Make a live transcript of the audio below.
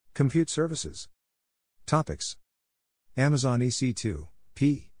Compute services. Topics. Amazon EC2,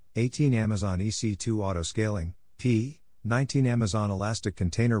 P18 Amazon EC2 Autoscaling, P19 Amazon Elastic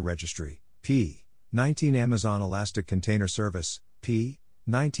Container Registry, P19 Amazon Elastic Container Service,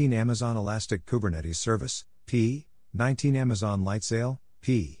 P19 Amazon Elastic Kubernetes Service, P19 Amazon Lightsail,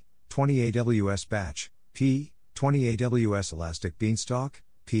 P20 AWS Batch, P20 AWS Elastic Beanstalk,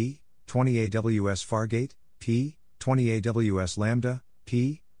 P20 AWS Fargate, P20 AWS Lambda,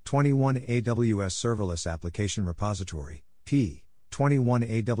 P21 AWS Serverless Application Repository,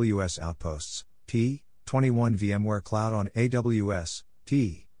 P21 AWS Outposts, P21 VMware Cloud on AWS,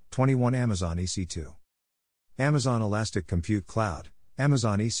 P21 Amazon EC2. Amazon Elastic Compute Cloud,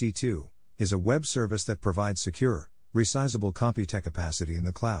 Amazon EC2, is a web service that provides secure, resizable compute capacity in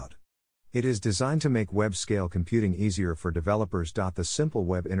the cloud. It is designed to make web-scale computing easier for developers. The simple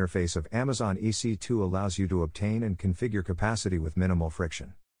web interface of Amazon EC2 allows you to obtain and configure capacity with minimal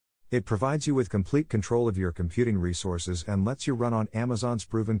friction. It provides you with complete control of your computing resources and lets you run on Amazon's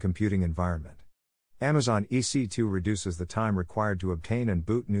proven computing environment. Amazon EC2 reduces the time required to obtain and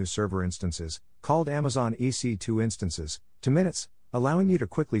boot new server instances, called Amazon EC2 instances, to minutes, allowing you to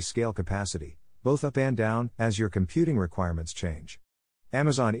quickly scale capacity, both up and down, as your computing requirements change.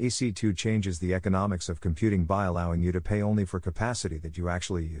 Amazon EC2 changes the economics of computing by allowing you to pay only for capacity that you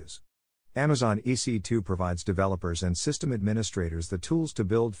actually use. Amazon EC2 provides developers and system administrators the tools to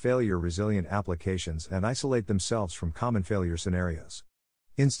build failure-resilient applications and isolate themselves from common failure scenarios.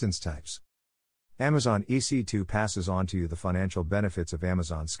 Instance types. Amazon EC2 passes on to you the financial benefits of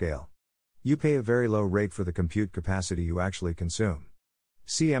Amazon scale. You pay a very low rate for the compute capacity you actually consume.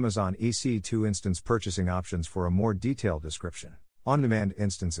 See Amazon EC2 instance purchasing options for a more detailed description. On-demand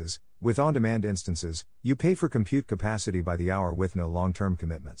instances. With on-demand instances, you pay for compute capacity by the hour with no long-term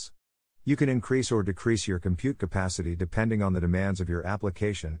commitments. You can increase or decrease your compute capacity depending on the demands of your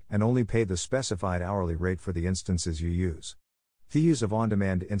application and only pay the specified hourly rate for the instances you use. The use of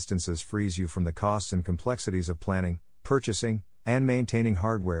on-demand instances frees you from the costs and complexities of planning, purchasing, and maintaining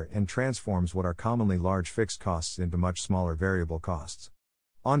hardware and transforms what are commonly large fixed costs into much smaller variable costs.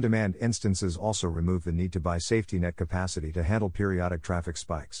 On-demand instances also remove the need to buy safety net capacity to handle periodic traffic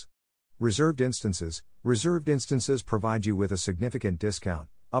spikes. Reserved instances provide you with a significant discount,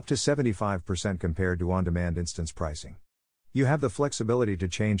 up to 75% compared to on-demand instance pricing. You have the flexibility to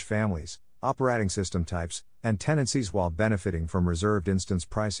change families, operating system types, and tenancies while benefiting from reserved instance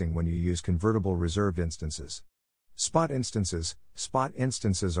pricing when you use convertible reserved instances. Spot instances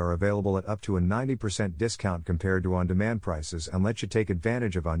are available at up to a 90% discount compared to on-demand prices and let you take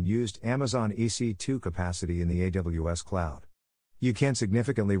advantage of unused Amazon EC2 capacity in the AWS cloud. You can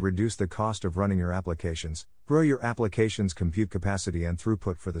significantly reduce the cost of running your applications, grow your application's compute capacity and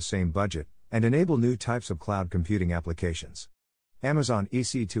throughput for the same budget, and enable new types of cloud computing applications. Amazon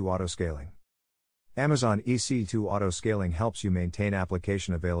EC2 Autoscaling. Amazon EC2 Autoscaling helps you maintain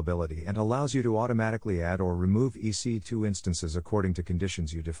application availability and allows you to automatically add or remove EC2 instances according to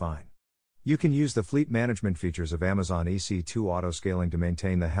conditions you define. You can use the fleet management features of Amazon EC2 Autoscaling to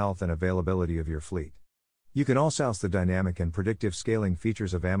maintain the health and availability of your fleet. You can also use the dynamic and predictive scaling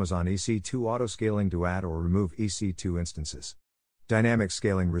features of Amazon EC2 Autoscaling to add or remove EC2 instances. Dynamic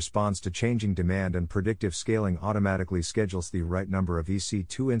scaling responds to changing demand and predictive scaling automatically schedules the right number of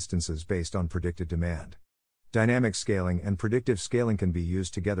EC2 instances based on predicted demand. Dynamic scaling and predictive scaling can be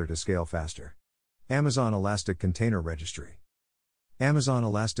used together to scale faster. Amazon Elastic Container Registry. Amazon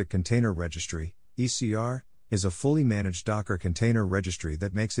Elastic Container Registry, ECR, is a fully managed Docker container registry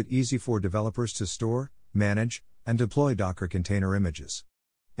that makes it easy for developers to store, manage, and deploy Docker container images.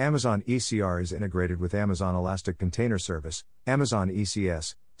 Amazon ECR is integrated with Amazon Elastic Container Service, Amazon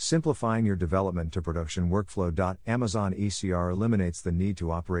ECS, simplifying your development to production workflow. Amazon ECR eliminates the need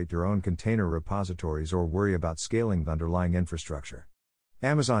to operate your own container repositories or worry about scaling the underlying infrastructure.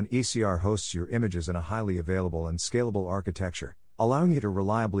 Amazon ECR hosts your images in a highly available and scalable architecture, allowing you to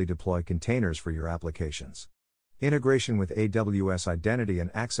reliably deploy containers for your applications. Integration with AWS Identity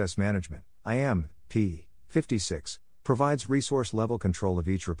and Access Management, IAM, P56, provides resource-level control of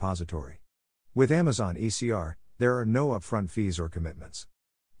each repository. With Amazon ECR, there are no upfront fees or commitments.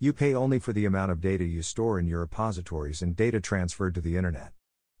 You pay only for the amount of data you store in your repositories and data transferred to the Internet.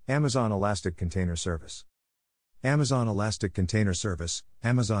 Amazon Elastic Container Service. Amazon Elastic Container Service,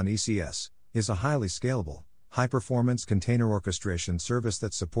 Amazon ECS, is a highly scalable, high-performance container orchestration service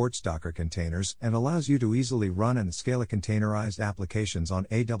that supports Docker containers and allows you to easily run and scale containerized applications on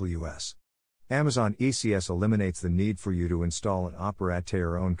AWS. Amazon ECS eliminates the need for you to install and operate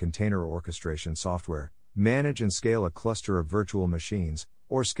your own container orchestration software, manage and scale a cluster of virtual machines,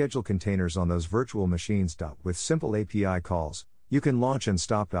 or schedule containers on those virtual machines. With simple API calls, You can launch and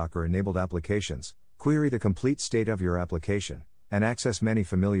stop Docker-enabled applications, query the complete state of your application, and access many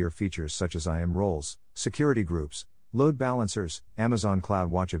familiar features such as IAM roles, security groups, load balancers, Amazon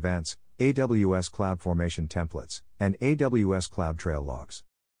CloudWatch events, AWS CloudFormation templates, and AWS CloudTrail logs.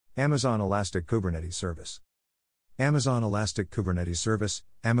 Amazon Elastic Kubernetes Service. Amazon Elastic Kubernetes Service,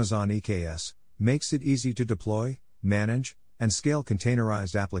 Amazon EKS, makes it easy to deploy, manage, and scale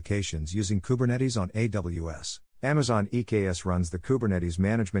containerized applications using Kubernetes on AWS. Amazon EKS runs the Kubernetes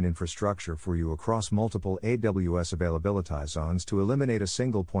management infrastructure for you across multiple AWS availability zones to eliminate a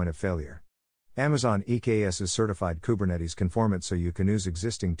single point of failure. Amazon EKS is certified Kubernetes conformant, so you can use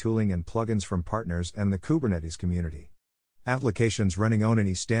existing tooling and plugins from partners and the Kubernetes community. Applications running on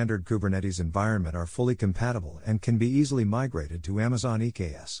any standard Kubernetes environment are fully compatible and can be easily migrated to Amazon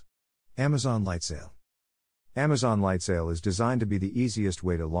EKS. Amazon Lightsail. Amazon Lightsail is designed to be the easiest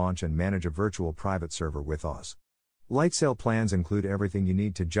way to launch and manage a virtual private server with OS. Lightsail plans include everything you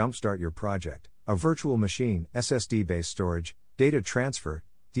need to jumpstart your project: a virtual machine, SSD-based storage, data transfer,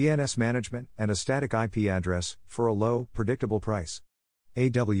 DNS management, and a static IP address, for a low, predictable price.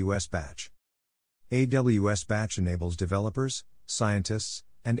 AWS Batch. AWS Batch enables developers, scientists,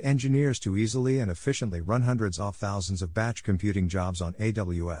 and engineers to easily and efficiently run hundreds of thousands of batch computing jobs on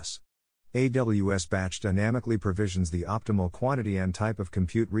AWS. AWS Batch dynamically provisions the optimal quantity and type of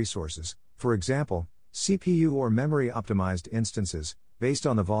compute resources, for example, CPU or memory optimized instances, based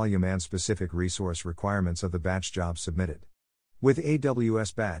on the volume and specific resource requirements of the batch job submitted. With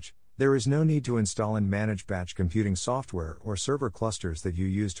AWS Batch, there is no need to install and manage batch computing software or server clusters that you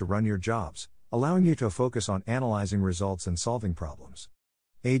use to run your jobs, allowing you to focus on analyzing results and solving problems.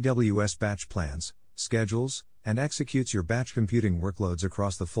 AWS Batch plans, schedules, and executes your batch computing workloads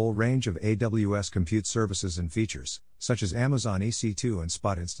across the full range of AWS compute services and features, such as Amazon EC2 and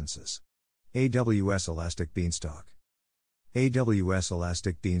Spot instances. AWS Elastic Beanstalk. AWS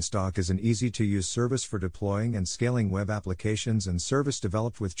Elastic Beanstalk is an easy-to-use service for deploying and scaling web applications and service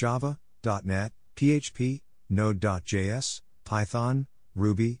developed with Java, .NET, PHP, Node.js, Python,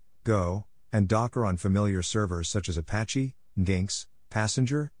 Ruby, Go, and Docker on familiar servers such as Apache, Nginx,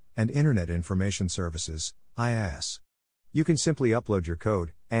 Passenger, and Internet Information Services, IIS. You can simply upload your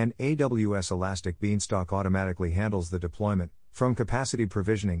code, and AWS Elastic Beanstalk automatically handles the deployment, from capacity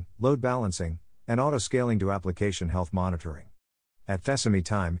provisioning, load balancing, and auto-scaling to application health monitoring. At the same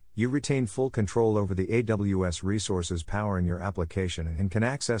time, you retain full control over the AWS resources powering your application and can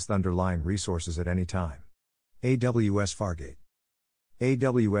access the underlying resources at any time. AWS Fargate.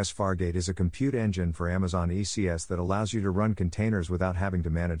 AWS Fargate is a compute engine for Amazon ECS that allows you to run containers without having to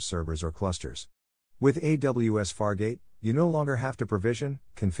manage servers or clusters. With AWS Fargate, you no longer have to provision,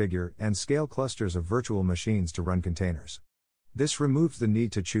 configure, and scale clusters of virtual machines to run containers. This removes the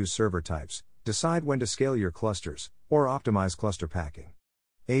need to choose server types, decide when to scale your clusters, or optimize cluster packing.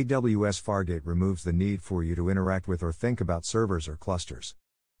 AWS Fargate removes the need for you to interact with or think about servers or clusters.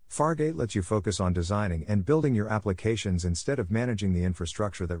 Fargate lets you focus on designing and building your applications instead of managing the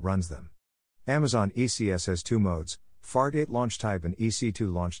infrastructure that runs them. Amazon ECS has two modes: Fargate Launch Type and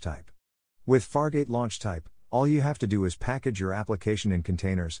EC2 Launch Type. With Fargate Launch Type, all you have to do is package your application in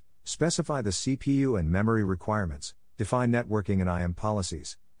containers, specify the CPU and memory requirements, define networking and IAM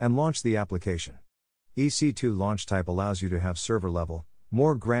policies, and launch the application. EC2 Launch Type allows you to have server-level,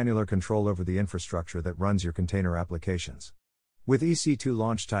 more granular control over the infrastructure that runs your container applications. With EC2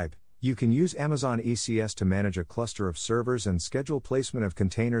 Launch Type, you can use Amazon ECS to manage a cluster of servers and schedule placement of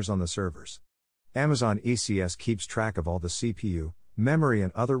containers on the servers. Amazon ECS keeps track of all the CPU, memory,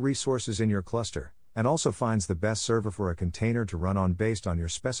 and other resources in your cluster, and also finds the best server for a container to run on based on your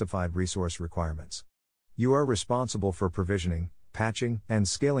specified resource requirements. You are responsible for provisioning, patching, and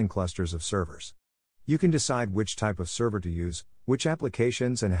scaling clusters of servers. You can decide which type of server to use, which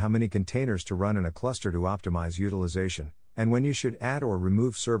applications and how many containers to run in a cluster to optimize utilization, and when you should add or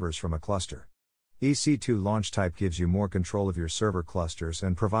remove servers from a cluster. EC2 Launch Type gives you more control of your server clusters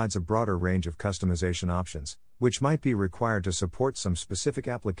and provides a broader range of customization options, which might be required to support some specific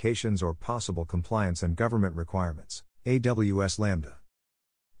applications or possible compliance and government requirements. AWS Lambda.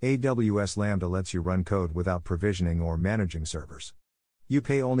 AWS Lambda lets you run code without provisioning or managing servers. You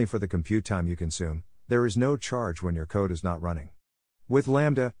pay only for the compute time you consume. There is no charge when your code is not running. With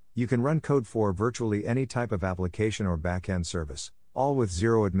Lambda, you can run code for virtually any type of application or backend service, all with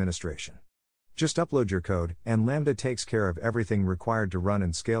zero administration. Just upload your code, and Lambda takes care of everything required to run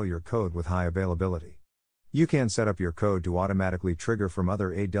and scale your code with high availability. You can set up your code to automatically trigger from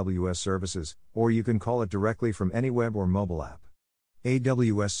other AWS services, or you can call it directly from any web or mobile app.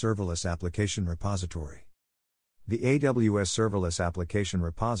 AWS Serverless Application Repository. The AWS Serverless Application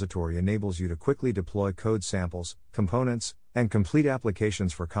Repository enables you to quickly deploy code samples, components, and complete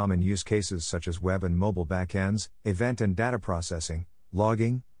applications for common use cases such as web and mobile backends, event and data processing,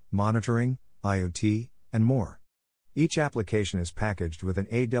 logging, monitoring, IoT, and more. Each application is packaged with an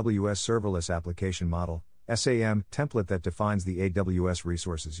AWS Serverless Application Model (SAM) template that defines the AWS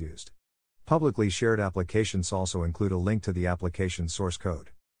resources used. Publicly shared applications also include a link to the application source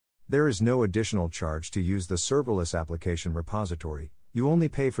code. There is no additional charge to use the serverless application repository. You only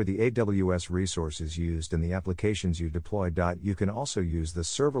pay for the AWS resources used in the applications you deploy. You can also use the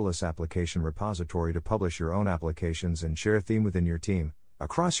serverless application repository to publish your own applications and share theme within your team,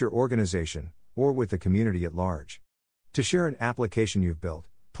 across your organization, or with the community at large. To share an application you've built,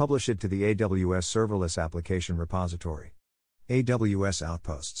 publish it to the AWS Serverless Application Repository. AWS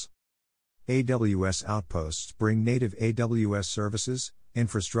Outposts. AWS Outposts bring native AWS services,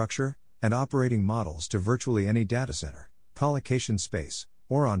 infrastructure, and operating models to virtually any data center, colocation space,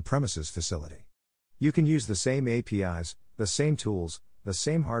 or on-premises facility. You can use the same APIs, the same tools, the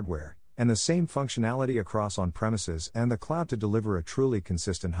same hardware, and the same functionality across on-premises and the cloud to deliver a truly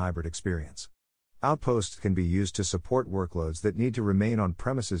consistent hybrid experience. Outposts can be used to support workloads that need to remain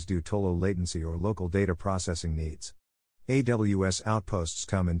on-premises due to low latency or local data processing needs. AWS Outposts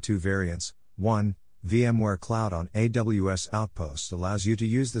come in two variants. 1. VMware Cloud on AWS Outposts allows you to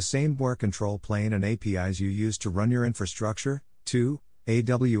use the same VMware control plane and APIs you use to run your infrastructure. 2.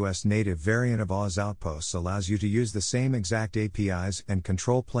 AWS native variant of AWS Outposts allows you to use the same exact APIs and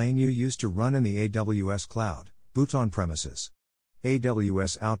control plane you use to run in the AWS cloud, boot on premises.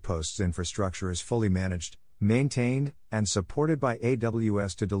 AWS Outposts infrastructure is fully managed, maintained, and supported by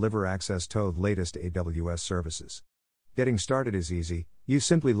AWS to deliver access to the latest AWS services. Getting started is easy. You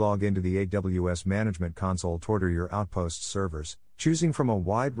simply log into the AWS Management Console to order your Outposts servers, choosing from a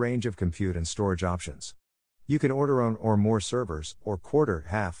wide range of compute and storage options. You can order one or more servers, or quarter,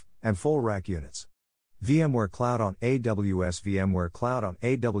 half, and full rack units. VMware Cloud on AWS. VMware Cloud on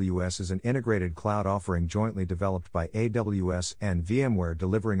AWS is an integrated cloud offering jointly developed by AWS and VMware,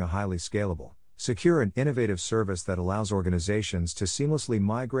 delivering a highly scalable, secure and innovative service that allows organizations to seamlessly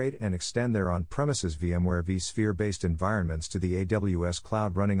migrate and extend their on-premises VMware vSphere-based environments to the AWS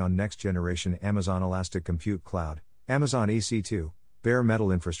cloud running on next-generation Amazon Elastic Compute Cloud, Amazon EC2, bare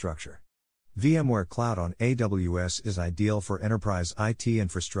metal infrastructure. VMware Cloud on AWS is ideal for enterprise IT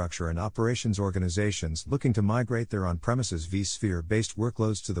infrastructure and operations organizations looking to migrate their on-premises vSphere-based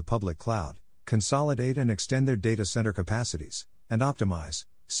workloads to the public cloud, consolidate and extend their data center capacities, and optimize,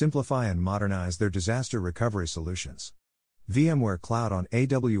 simplify and modernize their disaster recovery solutions. VMware Cloud on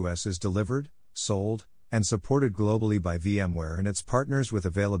AWS is delivered, sold, and supported globally by VMware and its partners with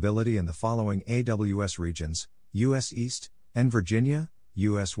availability in the following AWS regions: US East and Virginia,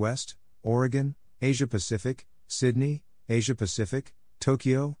 US West, Oregon, Asia Pacific, Sydney, Asia Pacific,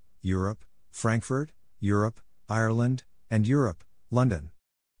 Tokyo, Europe, Frankfurt, Europe, Ireland, and Europe, London.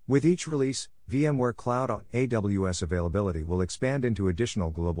 With each release, VMware Cloud on AWS availability will expand into additional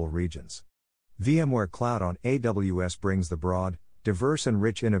global regions. VMware Cloud on AWS brings the broad, diverse and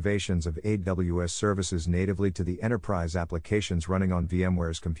rich innovations of AWS services natively to the enterprise applications running on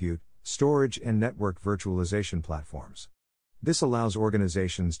VMware's compute, storage and network virtualization platforms. This allows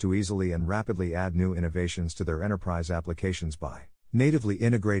organizations to easily and rapidly add new innovations to their enterprise applications by natively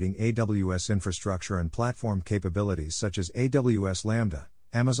integrating AWS infrastructure and platform capabilities such as AWS Lambda,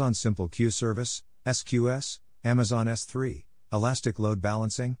 Amazon Simple Queue Service, SQS, Amazon S3, Elastic Load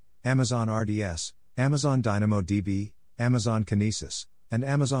Balancing, Amazon RDS, Amazon DynamoDB, Amazon Kinesis, and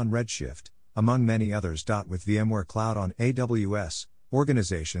Amazon Redshift, among many others. With VMware Cloud on AWS,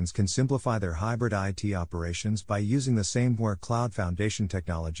 organizations can simplify their hybrid IT operations by using the same VMware Cloud Foundation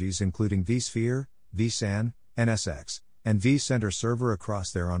technologies including vSphere, vSAN, NSX, and vCenter Server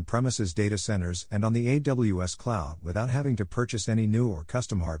across their on-premises data centers and on the AWS cloud without having to purchase any new or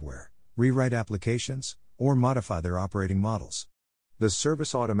custom hardware, rewrite applications, or modify their operating models. The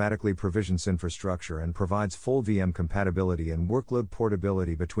service automatically provisions infrastructure and provides full VM compatibility and workload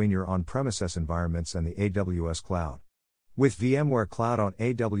portability between your on-premises environments and the AWS cloud. With VMware Cloud on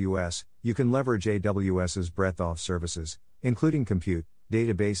AWS, you can leverage AWS's breadth of services, including compute,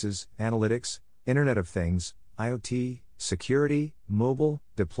 databases, analytics, Internet of Things, IoT, security, mobile,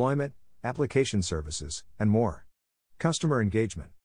 deployment, application services, and more. Customer engagement.